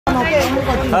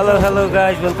Hello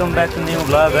guys, welcome back to new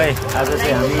vlog है। आज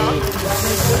चाहिँ हामी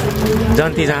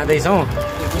जन्ती जाँदैछौँ।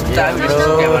 हाम्रो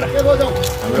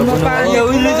यो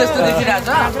उइलो जस्तो देखिरहेछ।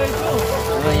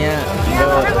 यहाँ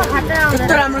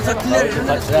कस्तो राम्रो छ क्लियर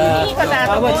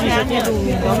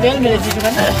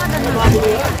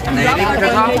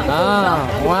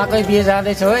उहाँकै बिहे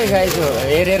जाँदैछ है गाइस।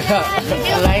 हेरेर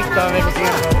लाइक कमेन्ट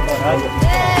शेयर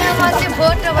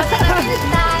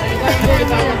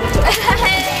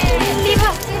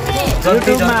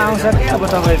युट्युबमा आउँछ नि अब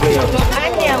तपाईँको यो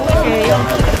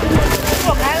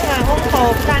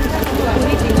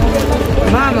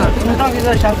मामा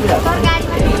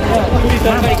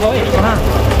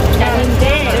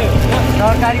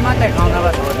तरकारी मात्रै खाउँ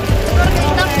नभए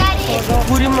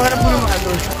पुरी मगर पुरी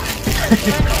खानु।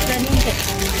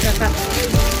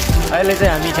 अहिले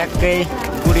चाहिँ हामी ठ्याक्कै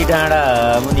बुढी डाँडा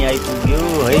मुनि आइपुग्यो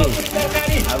है।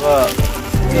 अब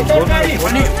यो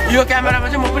क्यामेरामा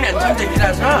चाहिँ म पनि हेर्छु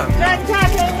देखिरहेछ।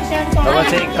 अब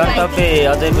चाहिँ गन्तव्य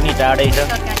अझै पनि टाढै छ।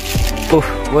 ओह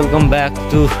वेलकम ब्याक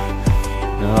टु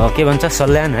के भन्छ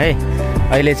सल्यान है।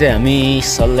 अहिले चाहिँ हामी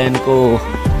सल्यानको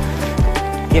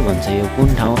के भन्छ यो कुन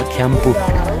ठाउँ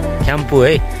ख्याम्पू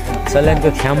है। सल्यानको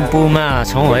ख्याम्पूमा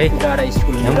छौँ है।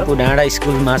 ख्याम्पू डाँडा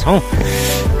स्कुलमा छौँ।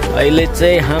 अहिले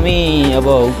चाहिँ हामी अब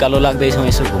उकालो लाग्दैछौँ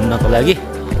यसो घुम्नको लागि।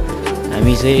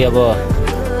 हामी चाहिँ अब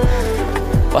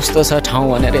कस्तो छ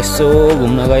ठाउँ भनेर यसो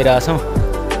घुम्न गइरहेछौँ।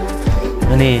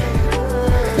 अनि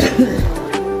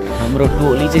हाम्रो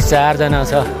टोली चाहिँ 4 जना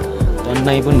छ।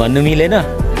 टन्नै पनि भन्नु मिलेन,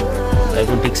 तै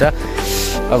पनि ठिक छ।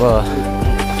 अब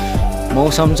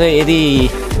मौसम चाहिँ यदि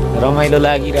रमाइलो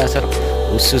लागिरहेछ,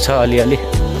 हुस्सु छ अलिअलि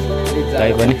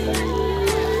तै पनि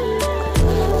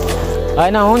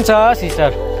होइन। हुन्छ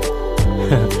सिस्टर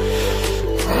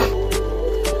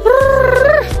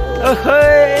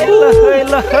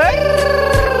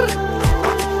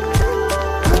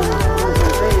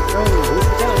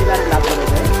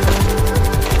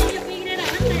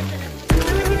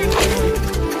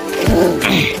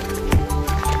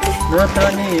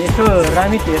यसो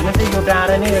रामित हेर्न चाहिँ यो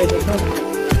डाँडा नै रहेछ।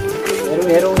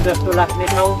 हेरौँ जस्तो लाग्ने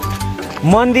ठाउँ।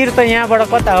 मन्दिर त यहाँबाट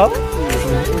कता हो?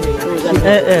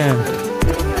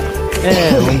 ए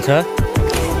हुन्छ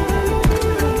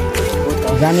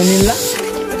जानु मिल्ला।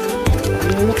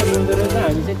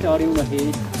 हामी चाहिँ चढ्यौँ माथि।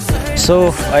 सो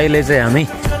अहिले चाहिँ हामी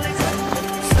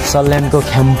सल्यानको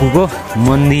ख्याम्पूको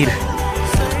मन्दिर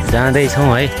जाँदैछौँ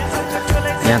है।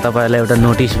 यहाँ तपाईँहरूलाई एउटा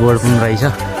नोटिस बोर्ड पनि रहेछ।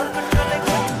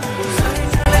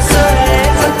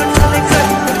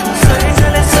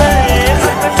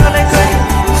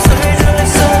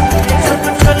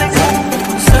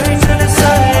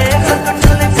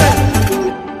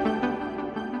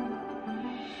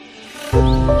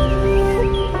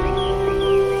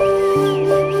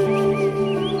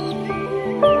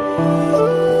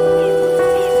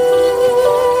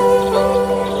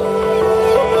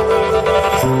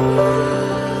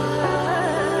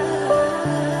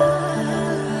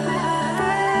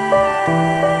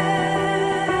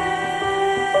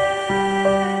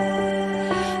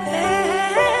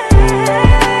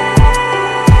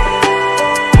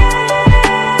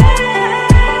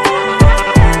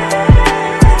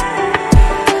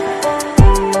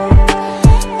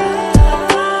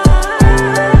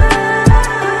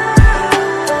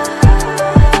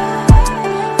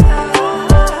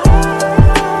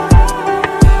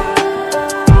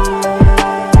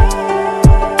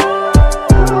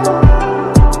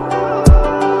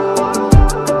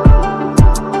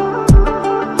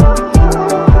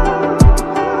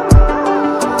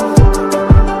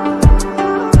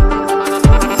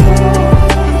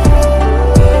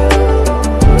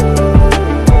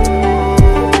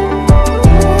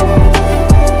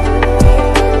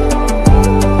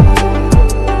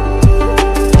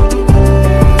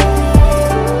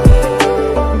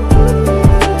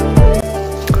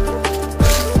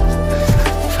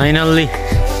 फाइनल्ली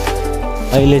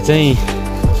अहिले चाहिँ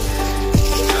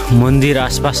मन्दिर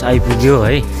आसपास आइपुग्यो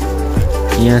है।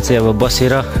 यहाँ चाहिँ अब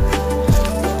बसेर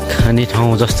खाने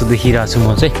ठाउँ जस्तो देखिरहेको छु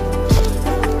म चाहिँ।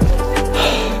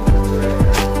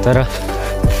 तर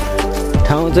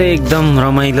ठाउँ चाहिँ एकदम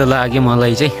रमाइलो लाग्यो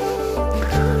मलाई चाहिँ।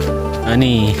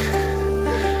 अनि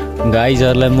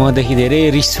गाइजहरूलाई मदेखि धेरै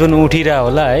रिस पनि उठिरहेको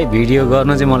होला है। भिडियो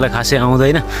गर्न चाहिँ मलाई खासै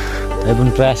आउँदैन, तै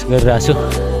पनि प्रयास गरिरहेको छु।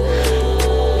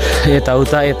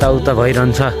 यताउता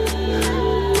भइरहन्छ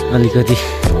अलिकति।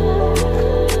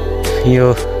 यो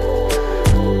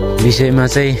विषयमा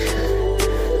चाहिँ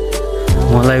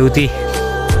मलाई उति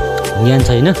ज्ञान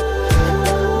छैन।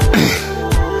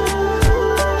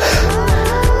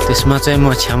 त्यसमा चाहिँ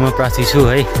म क्षमा प्रार्थी छु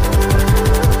है।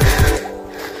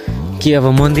 कि अब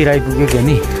मन्दिर आइपुग्यो क्या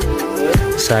नि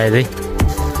सायदै।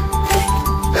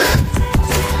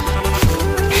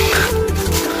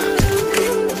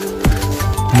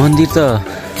 मन्दिर त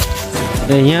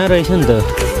यहाँ रहेछ नि त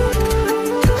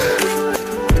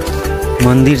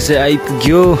मन्दिर चाहिँ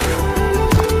आइपुग्यो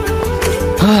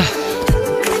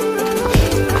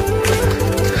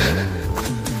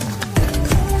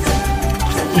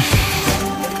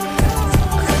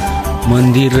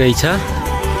मन्दिर रहेछ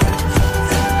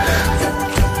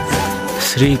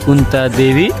श्री कुन्ता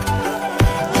देवी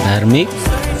धार्मिक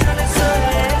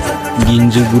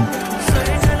गिन्जु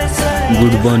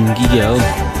गुडबन कि क्या हो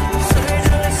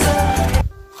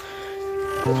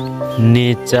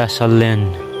नेचा सल्यान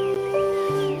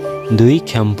 2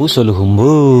 ख्याम्पु सोलुखुम्बु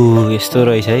यस्तो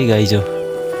रहेछ है गाइजो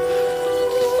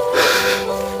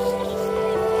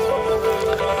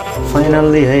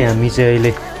फाइनल्ली है हामी चाहिँ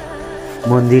अहिले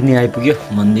मन्दिर नि आइपुग्यो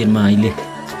मन्दिरमा अहिले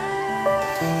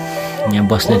यहाँ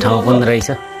बस्ने ठाउँ पनि रहेछ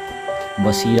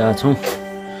बसिरहेको छौँ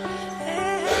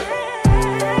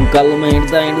उकालोमा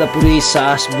हिँड्दा पुरै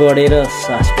सास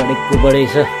बढेको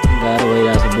बढेछ गाह्रो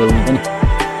भइरहेछ बोल्नु पनि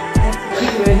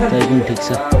त्यही पनि ठिक छ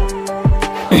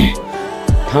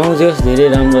ठाउँ जस धेरै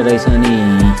राम्रो रहेछ अनि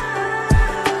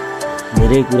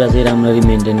धेरै कुरा चाहिँ राम्ररी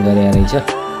मेन्टेन गरेर रहेछ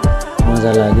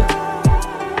मजा लाग्यो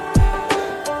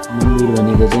मन्दिर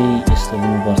भनेको चाहिँ यस्तो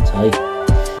हुनुपर्छ है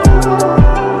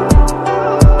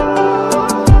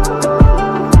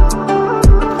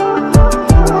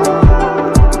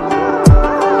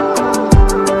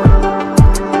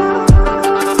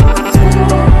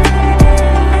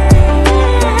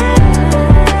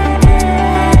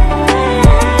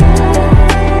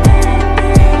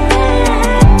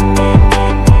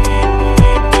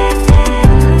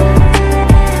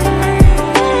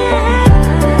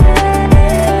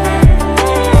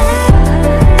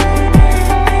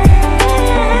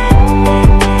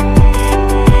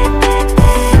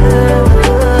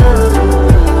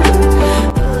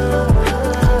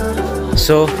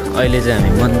सो अहिले चाहिँ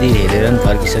हामी मन्दिर हेरेर पनि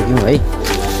फर्किसक्यौँ है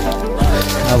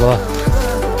अब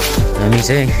हामी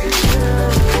चाहिँ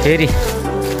फेरि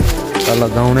तल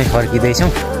गाउँ नै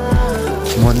फर्किँदैछौँ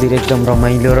मन्दिर एकदम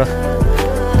रमाइलो र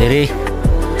धेरै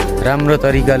राम्रो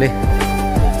तरिकाले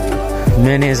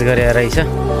म्यानेज गरेर रहेछ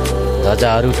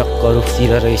ध्वजाहरू टक्क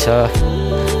रुखतिर रहेछ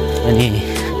अनि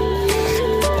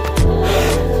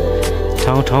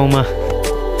ठाउँ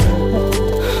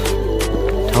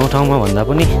भन्दा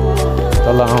पनि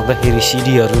तल आउँदाखेरि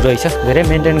सिडीहरू रहेछ धेरै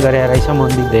मेन्टेन गरेर रहेछ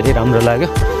मन्दिर धेरै राम्रो लाग्यो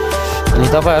अनि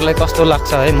तपाईँहरूलाई कस्तो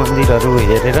लाग्छ है मन्दिरहरू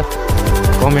हेरेर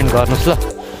कमेन्ट गर्नुहोस् ल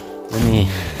अनि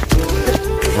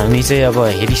हामी चाहिँ अब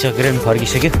हेरिसकेर पनि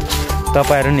फर्किसक्यो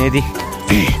तपाईँहरू नि यदि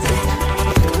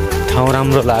ठाउँ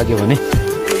राम्रो लाग्यो भने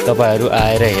तपाईँहरू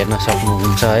आएर हेर्न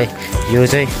सक्नुहुन्छ है यो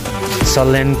चाहिँ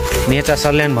सल्यान नेचा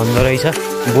सल्यान भन्दो रहेछ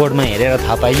बोर्डमा हेरेर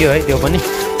थाहा पाइयो है त्यो पनि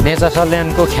नेचा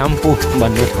सल्यानको ख्याम्पु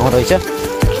भन्ने ठाउँ रहेछ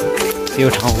त्यो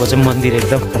ठाउँको चाहिँ मन्दिर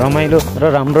एकदम रमाइलो र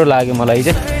राम्रो लाग्यो मलाई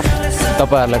चाहिँ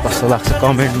तपाईँहरूलाई कस्तो लाग्छ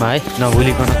कमेन्टमा है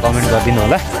नभुलिकन कमेन्ट गरिदिनु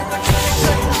होला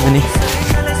अनि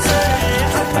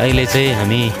अहिले चाहिँ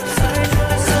हामी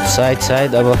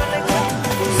सायद अब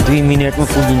 2 मिनटमा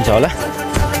पुगिन्छ होला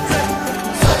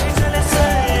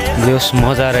जोस्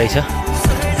मजा रहेछ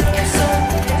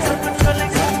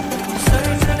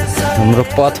हाम्रो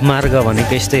पथ मार्ग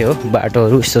भनेको यस्तै हो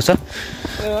बाटोहरू यस्तो छ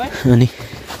अनि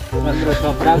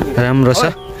राम्रो छ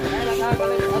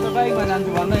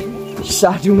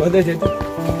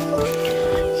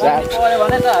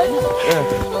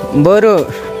बरु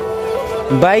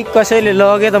बाइक कसैले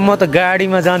लग्यो त म त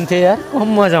गाडीमा जान्थेँ यार कम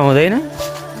मजा हुँदैन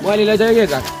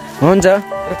हुन्छ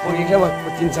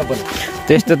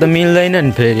त्यस्तो त मिल्दैन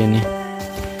नि फेरि नि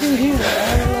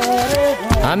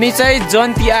हामी चाहिँ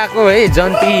जन्ती आएको है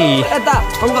जन्ती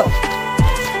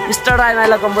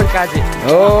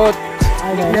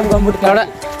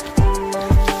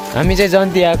हामी चाहिँ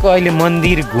जन्ती आएको अहिले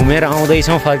मन्दिर घुमेर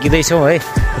आउँदैछौँ फर्किँदैछौँ है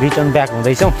रिटर्न ब्याक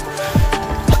हुँदैछौँ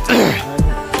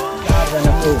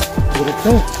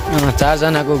 4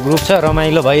 जनाको ग्रुप छ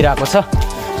रमाइलो भइरहेको छ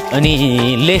अनि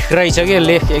लेख रहेछ कि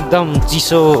लेख एकदम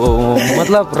चिसो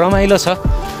मतलब रमाइलो छ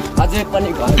अझै पनि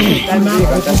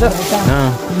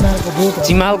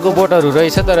चिमालको बोटहरू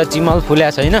रहेछ तर चिमाल फुल्या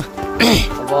छैन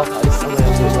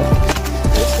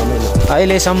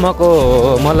अहिलेसम्मको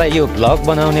मलाई यो भ्लग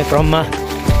बनाउने क्रममा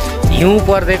हिउँ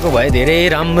पर्देको भए धेरै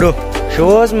राम्रो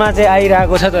सोचमा चाहिँ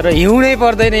आइरहेको छ तर हिउँ नै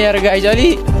पर्दैन यार गाइज अलि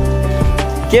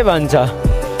के भन्छ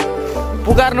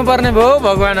पुकार्नु पर्ने भयो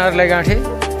भगवानहरूलाई गाँठे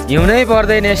हिउँ नै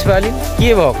पर्दैन यसपालि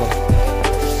के भएको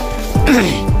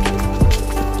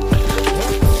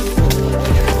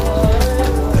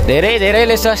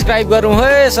धेरैले सब्सक्राइब गरौँ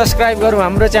है सब्सक्राइब गरौँ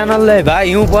हाम्रो च्यानललाई भाइ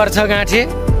हिउँ पर्छ गाँठे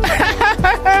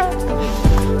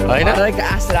होइन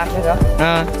आश राखेर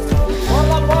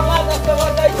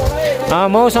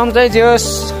मौसम चाहिँ जोस्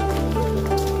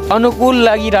अनुकूल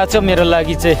लागिरहेछ मेरो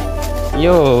लागि चाहिँ।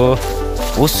 यो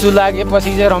हुस्सु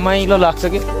लागेपछि चाहिँ रमाइलो लाग्छ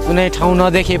कि कुनै ठाउँ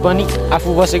नदेखे पनि आफू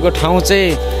बसेको ठाउँ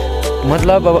चाहिँ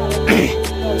मतलब अब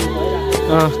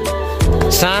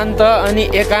शान्त अनि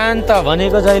एकान्त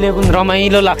भनेको जहिले पनि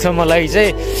रमाइलो लाग्छ मलाई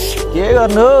चाहिँ। के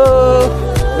गर्नु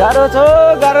गाह्रो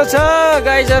छ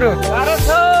गाइजहरू, गाह्रो छ।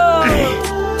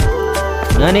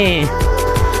 अनि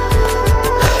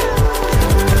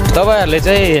तपाईँहरूले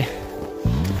चाहिँ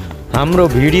हाम्रो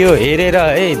भिडियो हेरेर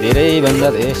है धेरैभन्दा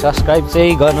धेरै सब्सक्राइब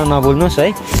चाहिँ गर्न नभुल्नुहोस् है।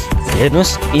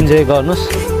 हेर्नुहोस्, इन्जोय गर्नुहोस्,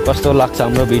 कस्तो लाग्छ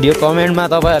हाम्रो भिडियो कमेन्टमा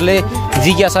तपाईँहरूले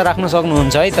जिज्ञासा राख्न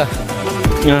सक्नुहुन्छ है त।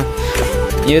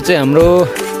 यो चाहिँ हाम्रो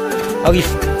अघि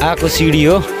आएको सिडी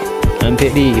हो, हामी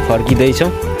फेरि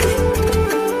फर्किँदैछौँ।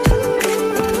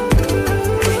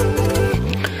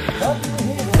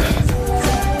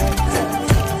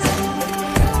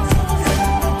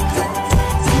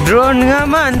 Drone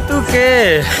mantu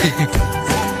ke